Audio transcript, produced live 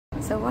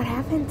So what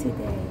happened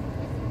today?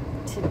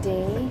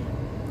 Today,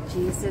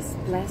 Jesus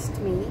blessed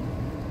me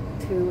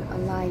through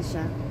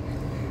Alisha,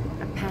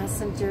 a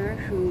passenger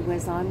who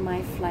was on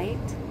my flight,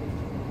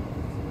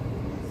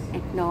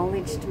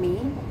 acknowledged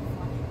me,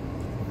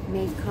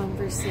 made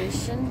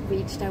conversation,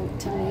 reached out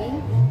to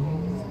me,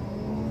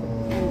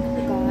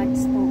 and God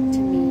spoke to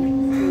me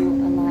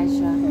through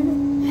Alisha,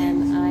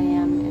 and I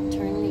am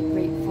eternally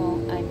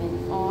grateful. I'm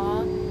in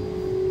awe.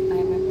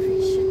 I'm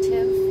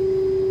appreciative.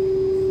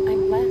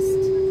 I'm blessed.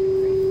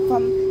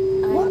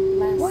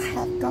 What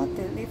have God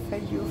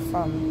delivered you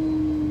from?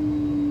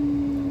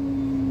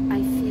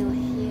 I feel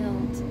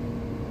healed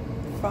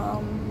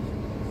From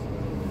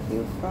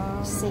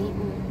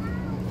Satan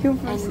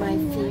and my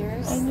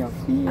fears. And your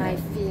fears. I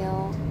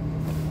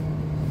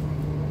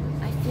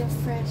feel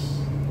fresh.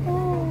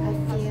 Oh. I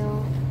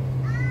feel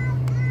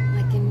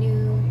like a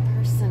new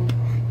person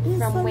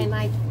from when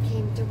I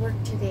came to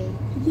work today.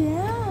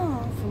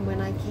 Yeah. From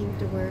when I came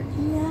to work.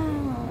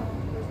 Yeah.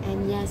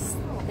 And yes,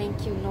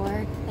 thank you,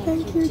 Lord.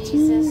 Thank you,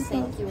 Jesus.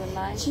 Thank you,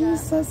 Alisha.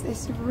 Jesus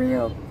is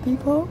real,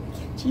 people.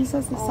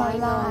 Jesus is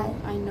alive.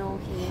 I know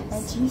He is.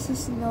 And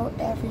Jesus knows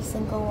every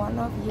single one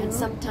of you. And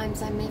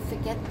sometimes I may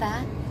forget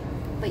that,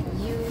 but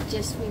you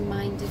just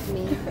reminded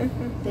me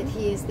that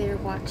He is there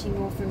watching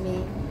over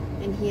me,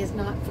 and He has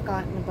not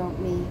forgotten about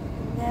me.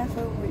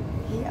 Never will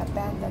He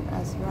abandon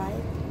us,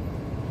 right?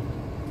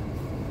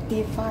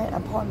 Divine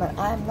appointment.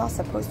 I am not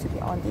supposed to be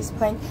on this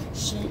plane.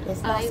 She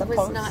is not supposed.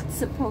 I was not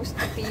supposed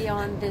to be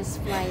on this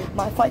flight.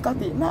 My flight got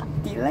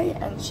delayed,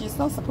 and she's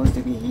not supposed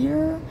to be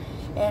here.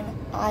 And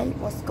I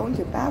was going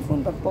to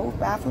bathroom, but both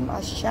bathrooms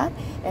are shut,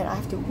 and I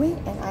have to wait.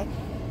 And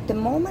the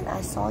moment I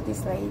saw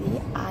this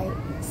lady, I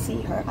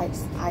see her. I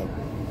just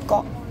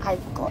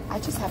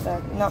have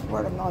a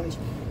word of knowledge.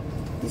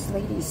 This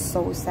lady is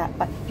so sad,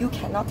 but you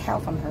cannot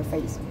tell from her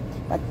face.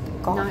 But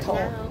God not told.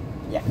 Now.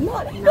 Yeah,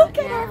 look now. at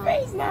her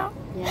face now.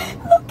 Yeah.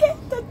 Look at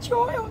the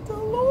joy of the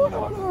Lord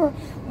on her.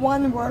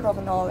 One word of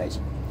knowledge.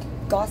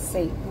 God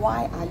said,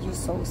 "Why are you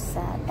so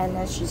sad?" And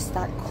then she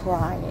started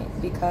crying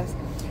because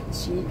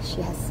she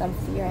has some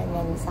fear and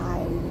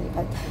anxiety.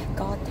 But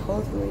God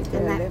totally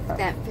delivered. And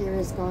that fear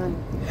is gone.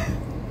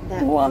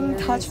 One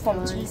touch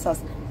from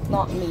Jesus,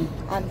 not me.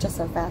 I'm just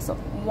a vessel.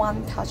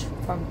 One touch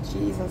from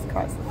Jesus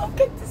Christ.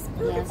 Look at this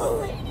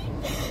beautiful lady.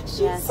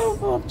 She's so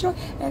full of joy.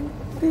 And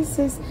this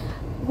is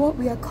what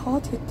we are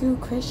called to do,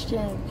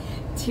 Christian,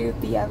 to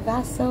be a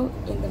vessel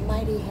in the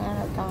mighty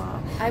hand of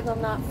God. I will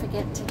not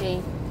forget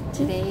today.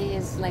 Today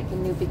is like a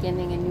new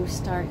beginning, a new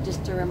start,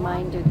 just a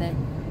reminder that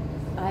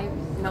I've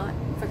not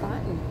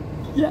forgotten.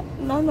 Yeah,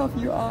 none of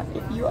you are.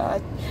 If you are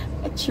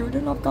a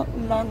children of God,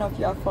 none of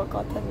you are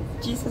forgotten.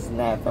 Jesus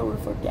never will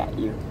forget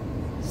you.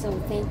 So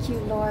thank you,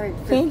 Lord,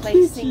 for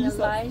placing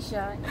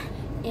Alisha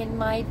in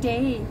my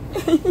day.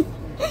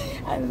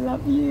 I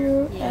love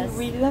you, yes. And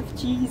we love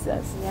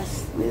Jesus.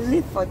 Yes, we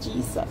live for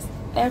Jesus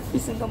every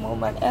single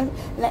moment, and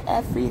let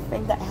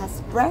everything that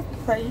has breath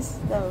praise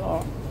the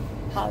Lord.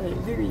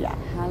 Hallelujah.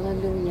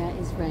 Hallelujah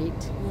is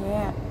right.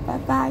 Yeah. Bye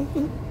bye.